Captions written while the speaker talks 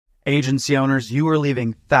Agency owners, you are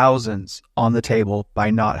leaving thousands on the table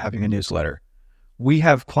by not having a newsletter. We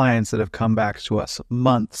have clients that have come back to us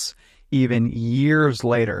months, even years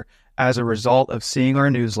later, as a result of seeing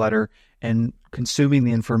our newsletter and consuming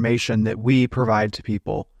the information that we provide to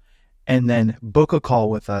people, and then book a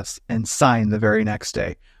call with us and sign the very next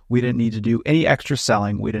day. We didn't need to do any extra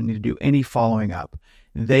selling. We didn't need to do any following up.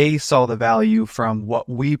 They saw the value from what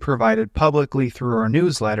we provided publicly through our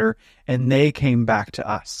newsletter, and they came back to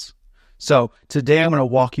us. So today I'm going to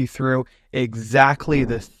walk you through exactly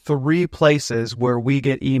the 3 places where we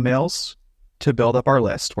get emails to build up our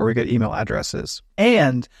list, where we get email addresses.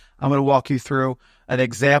 And I'm going to walk you through an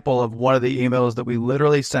example of one of the emails that we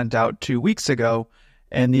literally sent out 2 weeks ago,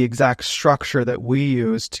 and the exact structure that we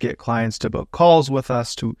use to get clients to book calls with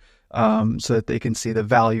us to so that they can see the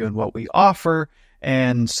value in what we offer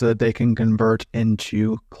and so that they can convert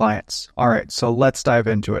into clients. All right, so let's dive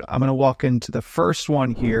into it. I'm going to walk into the first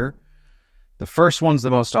one here. The first one's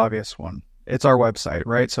the most obvious one. It's our website,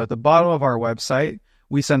 right? So at the bottom of our website,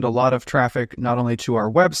 we send a lot of traffic not only to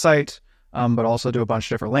our website, but also to a bunch of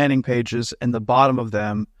different landing pages. In the bottom of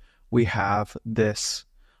them, we have this.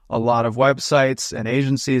 A lot of websites and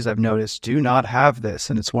agencies I've noticed do not have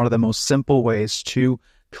this, and it's one of the most simple ways to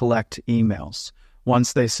collect emails.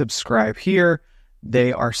 Once they subscribe here,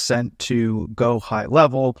 they are sent to Go High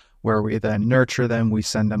Level, where we then nurture them. We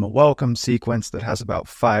send them a welcome sequence that has about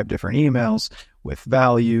 5 different emails with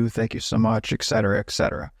value, thank you so much, etc.,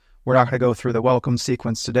 etc. We're not going to go through the welcome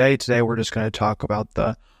sequence today. Today, we're just going to talk about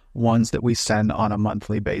the ones that we send on a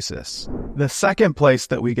monthly basis. The second place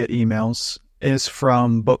that we get emails is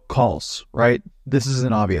from book calls, right? This is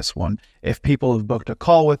an obvious one. If people have booked a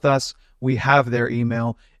call with us, we have their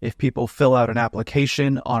email. If people fill out an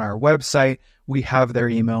application on our website, we have their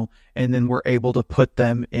email, and then we're able to put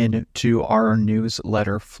them into our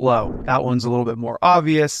newsletter flow. That one's a little bit more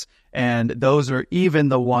obvious, and those are even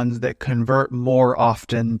the ones that convert more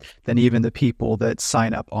often than even the people that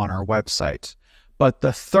sign up on our website. But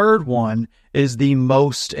the third one is the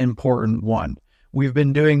most important one. We've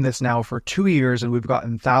been doing this now for 2 years, and we've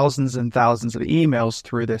gotten thousands and thousands of emails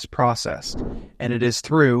through this process, and it is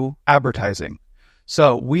through advertising.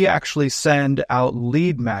 So we actually send out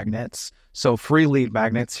lead magnets, so free lead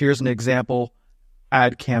magnets. Here's an example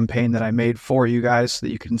ad campaign that I made for you guys so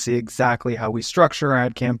that you can see exactly how we structure our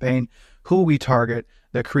ad campaign, who we target,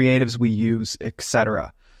 the creatives we use,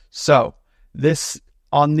 etc. So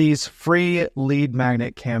on these free lead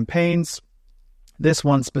magnet campaigns, this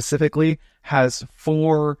one specifically has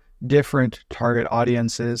 4 different target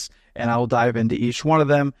audiences, and I'll dive into each one of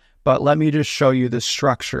them. But let me just show you the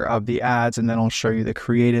structure of the ads, and then I'll show you the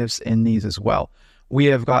creatives in these as well. We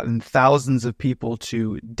have gotten thousands of people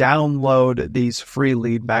to download these free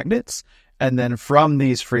lead magnets, and then from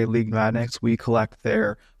these free lead magnets, we collect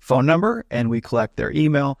their phone number and we collect their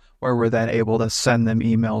email, where we're then able to send them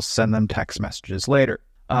emails, send them text messages later.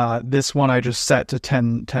 This one I just set to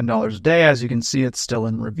 $10 a day. As you can see, it's still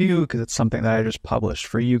in review because it's something that I just published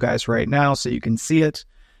for you guys right now, so you can see it.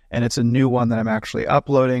 And it's a new one that I'm actually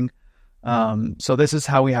uploading. So this is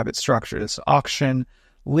how we have it structured. It's auction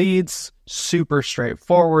leads, super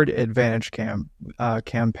straightforward, advantage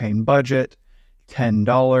campaign budget,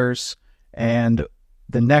 $10. And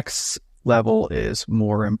the next level is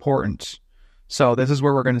more important. So this is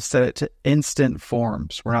where we're going to set it to instant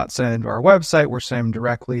forms. We're not sending it to our website. We're sending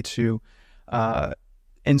directly to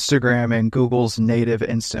Instagram and Google's native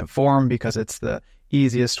instant form because it's the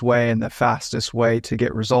easiest way and the fastest way to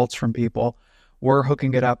get results from people. We're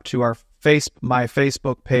hooking it up to my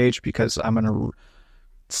Facebook page because I'm going to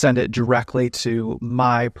send it directly to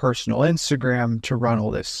my personal Instagram to run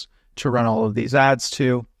all of these ads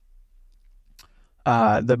to.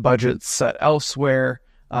 The budget's set elsewhere.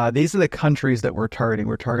 These are the countries that we're targeting.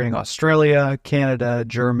 We're targeting Australia, Canada,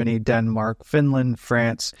 Germany, Denmark, Finland,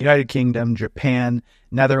 France, United Kingdom, Japan,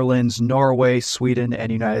 Netherlands, Norway, Sweden, and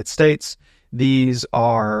United States. These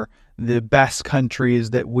are the best countries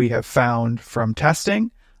that we have found from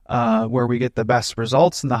testing, where we get the best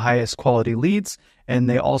results and the highest quality leads. And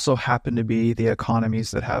they also happen to be the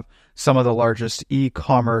economies that have some of the largest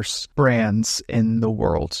e-commerce brands in the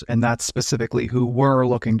world. And that's specifically who we're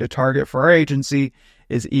looking to target for our agency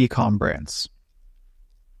is e-com brands.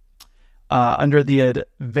 Under the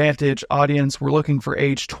advantage audience, we're looking for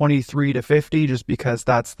age 23 to 50 just because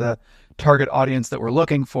that's the target audience that we're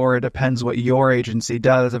looking for. It depends what your agency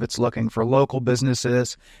does. If it's looking for local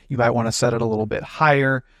businesses, you might want to set it a little bit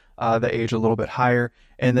higher, the age a little bit higher.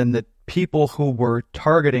 And then the people who we're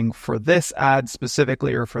targeting for this ad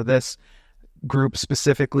specifically or for this group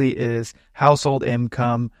specifically is household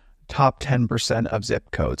income top 10% of zip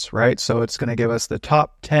codes, right? So it's going to give us the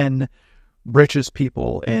top 10 richest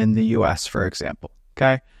people in the US, for example.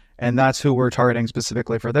 Okay. And that's who we're targeting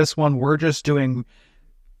specifically for this one. We're just doing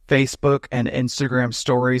Facebook and Instagram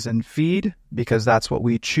stories and feed because that's what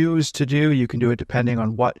we choose to do. You can do it depending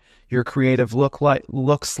on what your creative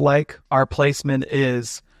looks like. Our placement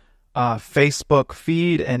is Facebook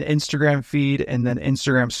feed and Instagram feed, and then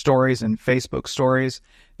Instagram stories and Facebook stories.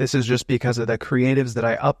 This is just because of the creatives that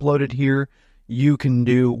I uploaded here. You can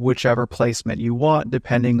do whichever placement you want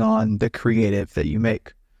depending on the creative that you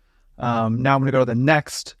make. Now I'm going to go to the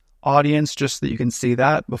next audience just so that you can see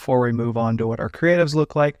that before we move on to what our creatives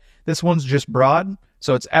look like. This one's just broad,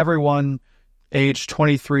 so it's everyone age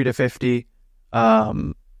 23 to 50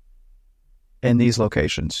 in these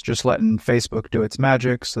locations, just letting Facebook do its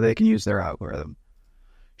magic so they can use their algorithm.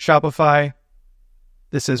 Shopify,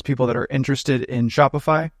 this is people that are interested in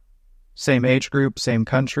Shopify, same age group, same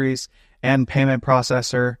countries, and payment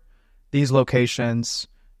processor, these locations,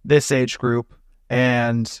 this age group,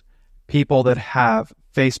 and people that have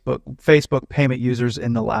Facebook payment users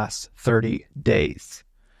in the last 30 days.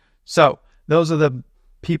 So those are the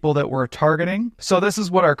people that we're targeting. So this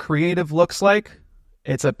is what our creative looks like.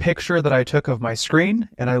 It's a picture that I took of my screen,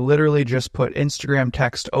 and I literally just put Instagram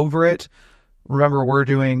text over it. Remember, we're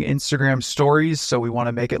doing Instagram stories, so we want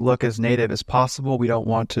to make it look as native as possible. We don't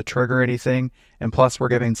want to trigger anything. And plus, we're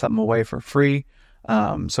giving something away for free.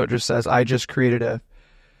 So it just says, I just created a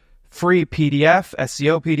free PDF,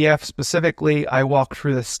 SEO PDF specifically. I walk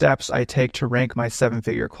through the steps I take to rank my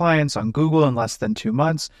 7-figure clients on Google in less than 2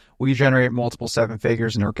 months. We generate multiple 7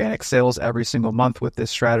 figures in organic sales every single month with this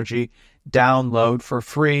strategy. Download for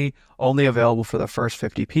free, only available for the first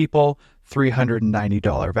 50 people,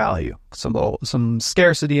 $390 value. Some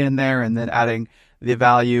scarcity in there, and then adding the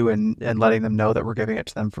value and letting them know that we're giving it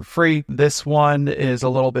to them for free. This one is a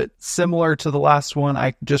little bit similar to the last one.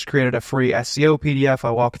 I just created a free SEO PDF.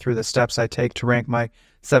 I walk through the steps I take to rank my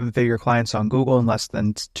 7-figure clients on Google in less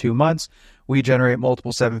than 2 months. We generate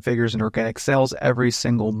multiple 7 figures in organic sales every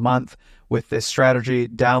single month with this strategy.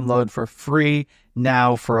 Download for free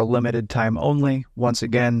now for a limited time only. Once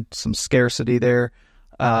again, some scarcity there.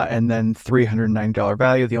 And then $390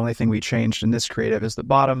 value. The only thing we changed in this creative is the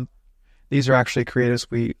bottom. These are actually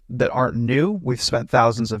creatives that aren't new. We've spent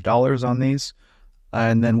thousands of dollars on these.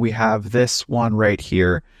 And then we have this one right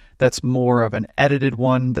here that's more of an edited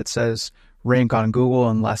one that says rank on Google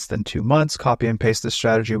in less than 2 months. Copy and paste the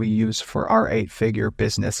strategy we use for our 8-figure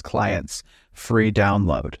business clients. Free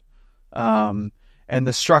download. And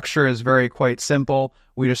the structure is quite simple.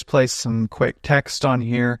 We just place some quick text on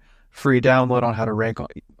here. Free download on how to rank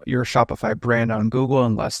your Shopify brand on Google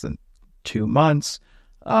in less than 2 months.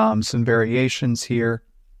 Some variations here.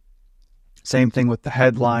 Same thing with the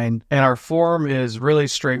headline. And our form is really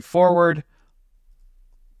straightforward.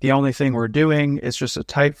 The only thing we're doing is just a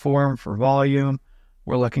type form for volume.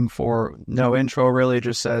 We're looking for no intro, really. It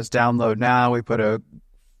just says download now. We put a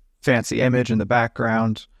fancy image in the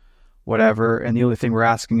background, whatever. And the only thing we're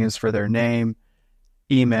asking is for their name,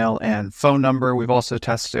 email, and phone number. We've also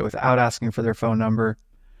tested it without asking for their phone number.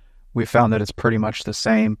 We found that it's pretty much the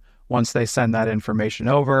same. Once they send that information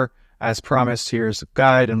over, as promised, here's a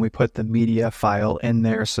guide, and we put the media file in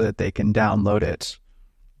there so that they can download it.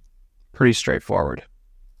 Pretty straightforward.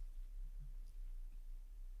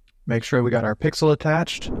 Make sure we got our pixel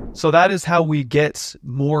attached. So that is how we get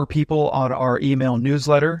more people on our email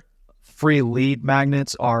newsletter. Free lead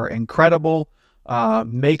magnets are incredible.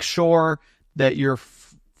 Make sure that your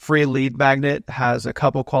free lead magnet has a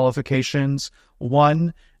couple qualifications.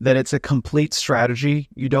 One, that it's a complete strategy.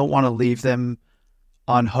 You don't want to leave them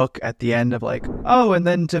on hook at the end of like, oh, and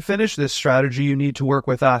then to finish this strategy, you need to work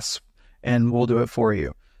with us and we'll do it for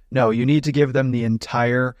you. No, you need to give them the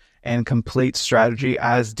entire and complete strategy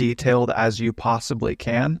as detailed as you possibly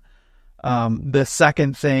can. The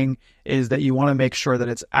second thing is that you want to make sure that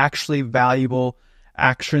it's actually valuable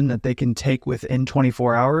action that they can take within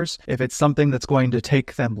 24 hours. If it's something that's going to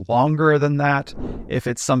take them longer than that, if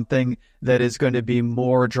it's something that is going to be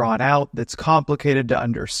more drawn out, that's complicated to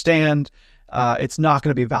understand, it's not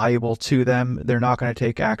going to be valuable to them. They're not going to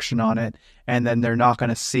take action on it. And then they're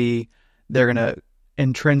going to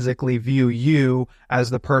intrinsically view you as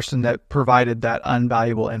the person that provided that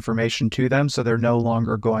unvaluable information to them. So they're no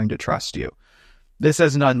longer going to trust you. This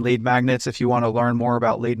isn't on lead magnets. If you want to learn more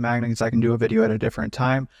about lead magnets, I can do a video at a different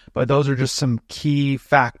time. But those are just some key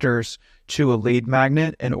factors to a lead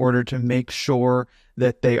magnet in order to make sure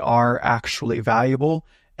that they are actually valuable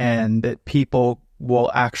and that people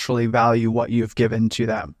will actually value what you've given to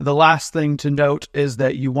them. The last thing to note is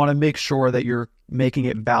that you want to make sure that you're making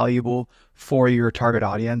it valuable for your target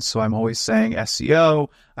audience. So I'm always saying SEO,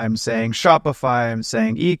 I'm saying Shopify, I'm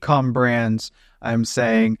saying e-com brands, I'm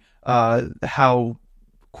saying how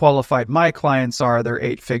qualified my clients are. They're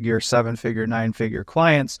 8-figure, 7-figure, 9-figure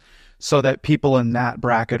clients, so that people in that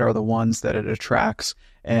bracket are the ones that it attracts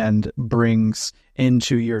and brings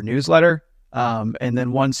into your newsletter. And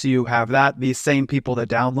then once you have that, these same people that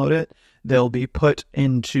download it, they'll be put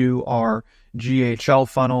into our GHL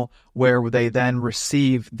funnel, where they then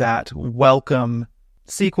receive that welcome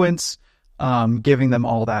sequence, giving them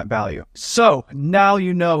all that value. So now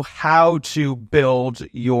you know how to build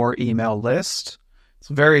your email list. It's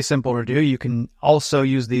very simple to do. You can also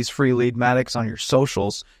use these free lead magnets on your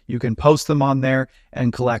socials. You can post them on there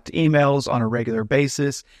and collect emails on a regular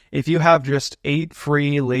basis. If you have just 8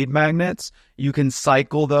 free lead magnets, you can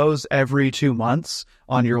cycle those every 2 months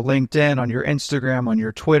on your LinkedIn, on your Instagram, on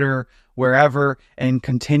your Twitter, wherever, and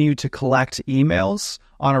continue to collect emails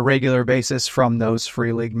on a regular basis from those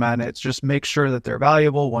free lead magnets. Just make sure that they're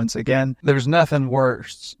valuable. Once again, there's nothing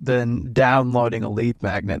worse than downloading a lead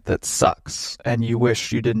magnet that sucks and you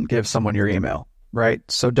wish you didn't give someone your email, right?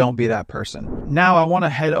 So don't be that person. Now I want to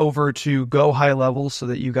head over to Go High Level so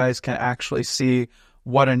that you guys can actually see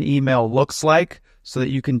what an email looks like, so that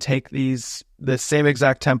you can take the same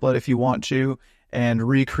exact template if you want to and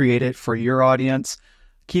recreate it for your audience.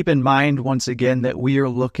 Keep in mind, once again, that we are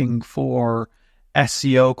looking for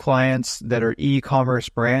SEO clients that are e-commerce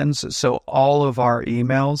brands. So all of our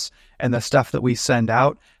emails and the stuff that we send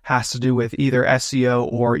out has to do with either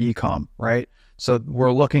SEO or e-com, right? So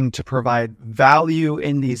we're looking to provide value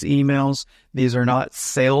in these emails. These are not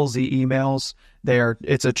salesy emails.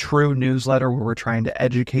 It's a true newsletter where we're trying to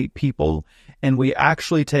educate people. And we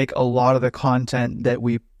actually take a lot of the content that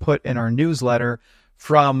we put in our newsletter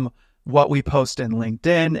from what we post in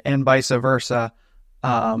LinkedIn and vice versa,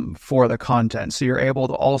 for the content. So you're able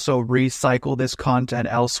to also recycle this content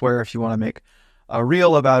elsewhere if you want to make a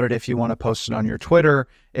reel about it, if you want to post it on your Twitter,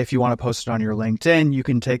 if you want to post it on your LinkedIn. You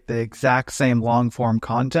can take the exact same long form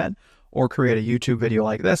content or create a YouTube video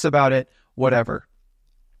like this about it, whatever.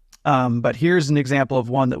 But here's an example of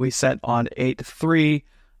one that we sent on 8/3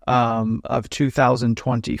 of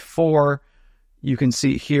 2024. You can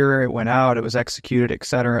see here it went out, it was executed,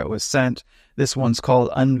 etc. It was sent. This one's called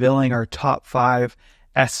Unveiling Our Top 5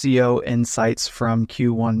 SEO Insights from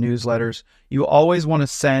Q1 Newsletters. You always want to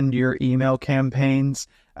send your email campaigns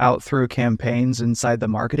out through campaigns inside the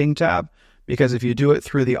marketing tab, because if you do it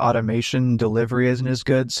through the automation, delivery isn't as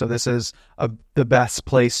good. So this is the best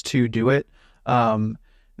place to do it.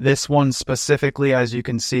 This one specifically, as you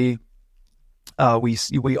can see,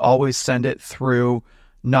 we always send it through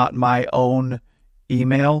not my own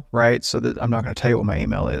email, right? So that I'm not going to tell you what my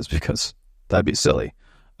email is because that'd be silly.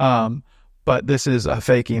 But this is a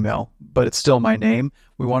fake email, but it's still my name.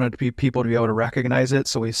 We wanted people to be able to recognize it.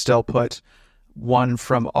 So we still put one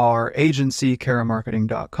from our agency,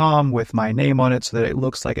 caramarketing.com, with my name on it so that it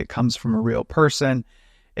looks like it comes from a real person,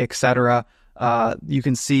 etc. You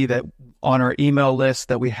can see that on our email list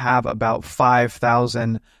that we have about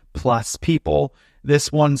 5,000 plus people.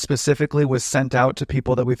 This one specifically was sent out to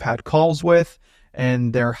people that we've had calls with,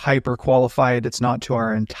 and they're hyper qualified. It's not to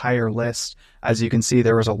our entire list. As you can see,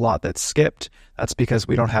 there was a lot that skipped. That's because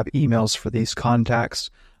we don't have emails for these contacts.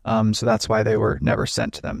 So that's why they were never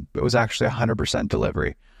sent to them. It was actually 100%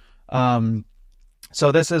 delivery.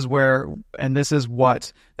 So this is this is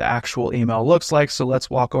what the actual email looks like. So let's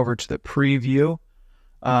walk over to the preview.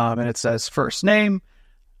 And it says first name.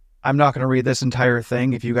 I'm not going to read this entire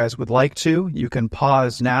thing. If you guys would like to, you can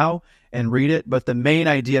pause now and read it. But the main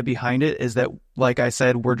idea behind it is that, like I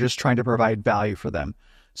said, we're just trying to provide value for them.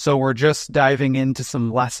 So we're just diving into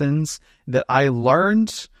some lessons that I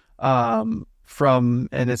learned from,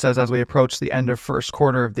 and it says, as we approach the end of first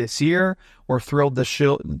quarter of this year, we're thrilled to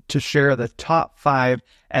share the top 5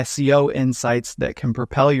 SEO insights that can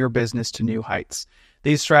propel your business to new heights.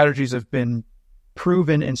 These strategies have been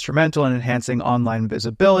proven instrumental in enhancing online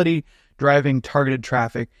visibility, driving targeted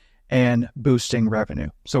traffic, and boosting revenue.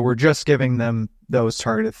 So we're just giving them those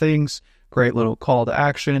targeted things. Great little call to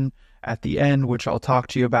action at the end, which I'll talk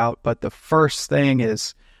to you about. But the first thing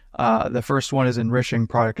is, the first one is enriching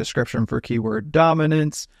product description for keyword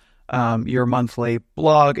dominance. Your monthly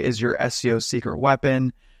blog is your SEO secret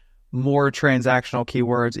weapon. More transactional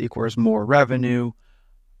keywords equals more revenue.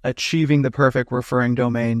 Achieving the perfect referring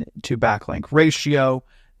domain to backlink ratio,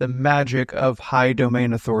 the magic of high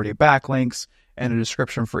domain authority backlinks, and a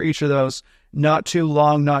description for each of those. Not too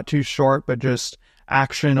long, not too short, but just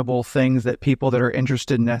actionable things that people that are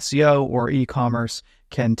interested in SEO or e-commerce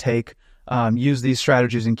can take. Use these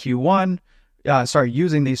strategies in Q1.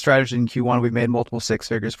 Using these strategies in Q1, we've made multiple six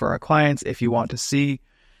figures for our clients. If you want to see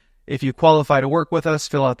if you qualify to work with us,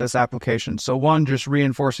 fill out this application. So one, just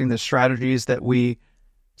reinforcing the strategies that we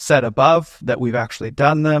said above, that we've actually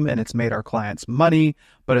done them and it's made our clients money,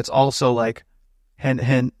 but it's also like, hint,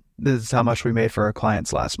 hint, this is how much we made for our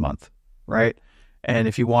clients last month, right? And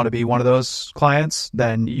if you want to be one of those clients,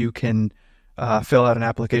 then you can fill out an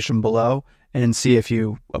application below and see if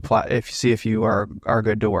you apply, if you are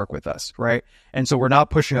good to work with us, right? And so we're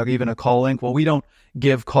not pushing out even a call link. Well, we don't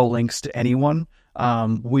give call links to anyone.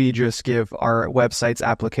 We just give our website's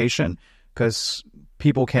application, because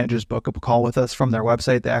people can't just book a call with us from their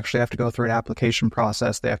website. They actually have to go through an application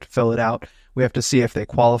process. They have to fill it out. We have to see if they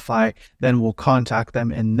qualify. Then we'll contact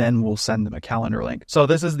them and then we'll send them a calendar link. So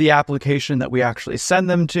this is the application that we actually send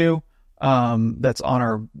them to. That's on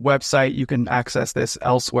our website. You can access this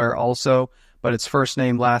elsewhere also, but it's first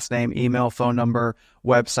name, last name, email, phone number,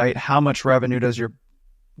 website. How much revenue does your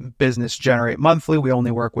business generate monthly? We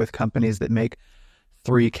only work with companies that make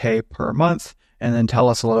 $3,000 per month. And then tell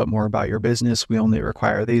us a little bit more about your business. We only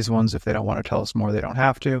require these ones. If they don't want to tell us more, they don't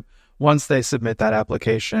have to. Once they submit that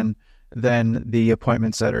application, then the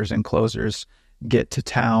appointment setters and closers get to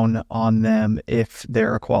town on them if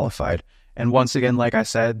they're qualified. And once again, like I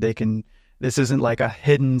said, this isn't like a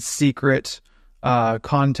hidden secret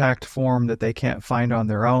contact form that they can't find on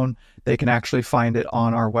their own. They can actually find it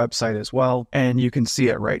on our website as well. And you can see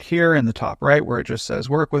it right here in the top right, where it just says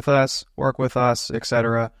work with us,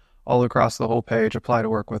 etc. All across the whole page, apply to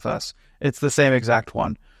work with us. It's the same exact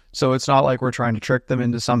one. So it's not like we're trying to trick them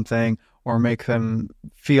into something or make them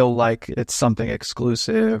feel like it's something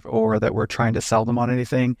exclusive or that we're trying to sell them on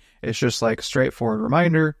anything. It's just like straightforward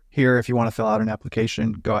reminder here. If you want to fill out an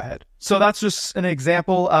application, go ahead. So that's just an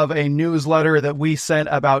example of a newsletter that we sent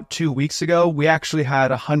about 2 weeks ago. We actually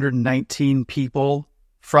had 119 people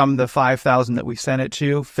from the 5,000 that we sent it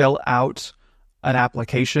to fill out an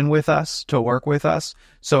application with us to work with us.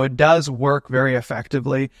 So it does work very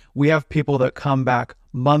effectively. We have people that come back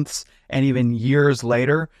months and even years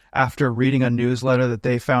later after reading a newsletter that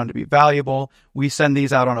they found to be valuable. We send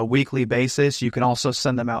these out on a weekly basis. You can also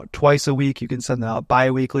send them out twice a week. You can send them out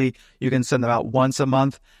bi-weekly. You can send them out once a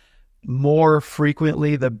month. More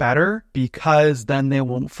frequently, the better, because then they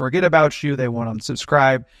won't forget about you. They won't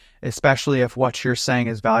unsubscribe, especially if what you're saying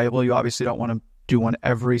is valuable. You obviously don't want to do one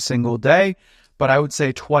every single day, but I would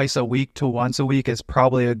say twice a week to once a week is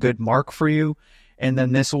probably a good mark for you. And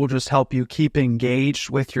then this will just help you keep engaged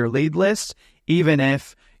with your lead list, even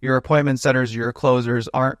if your appointment setters, your closers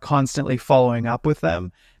aren't constantly following up with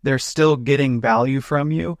them. They're still getting value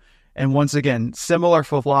from you. And once again, similar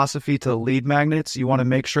philosophy to lead magnets. You want to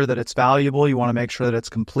make sure that it's valuable. You want to make sure that it's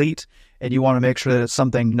complete. And you want to make sure that it's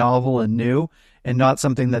something novel and new and not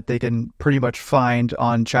something that they can pretty much find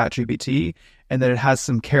on ChatGPT, and that it has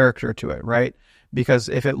some character to it, right? Because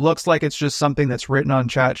if it looks like it's just something that's written on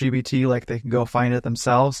ChatGPT, like they can go find it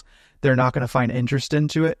themselves, they're not going to find interest in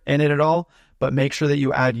it at all. But make sure that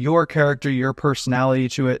you add your character, your personality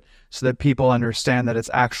to it so that people understand that it's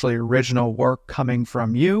actually original work coming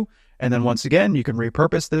from you. And then once again, you can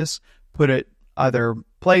repurpose this, put it other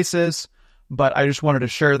places. But I just wanted to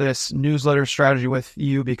share this newsletter strategy with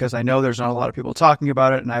you because I know there's not a lot of people talking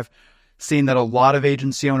about it. And I've seen that a lot of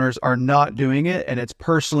agency owners are not doing it. And it's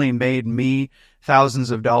personally made me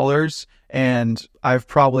thousands of dollars. And I've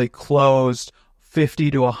probably closed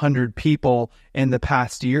 50 to 100 people in the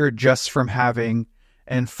past year just from having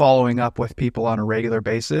and following up with people on a regular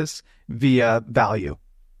basis via value.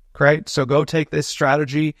 Right? So go take this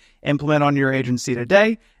strategy, implement on your agency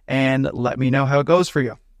today, and let me know how it goes for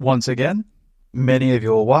you. Once again, many of you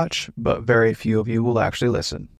will watch, but very few of you will actually listen.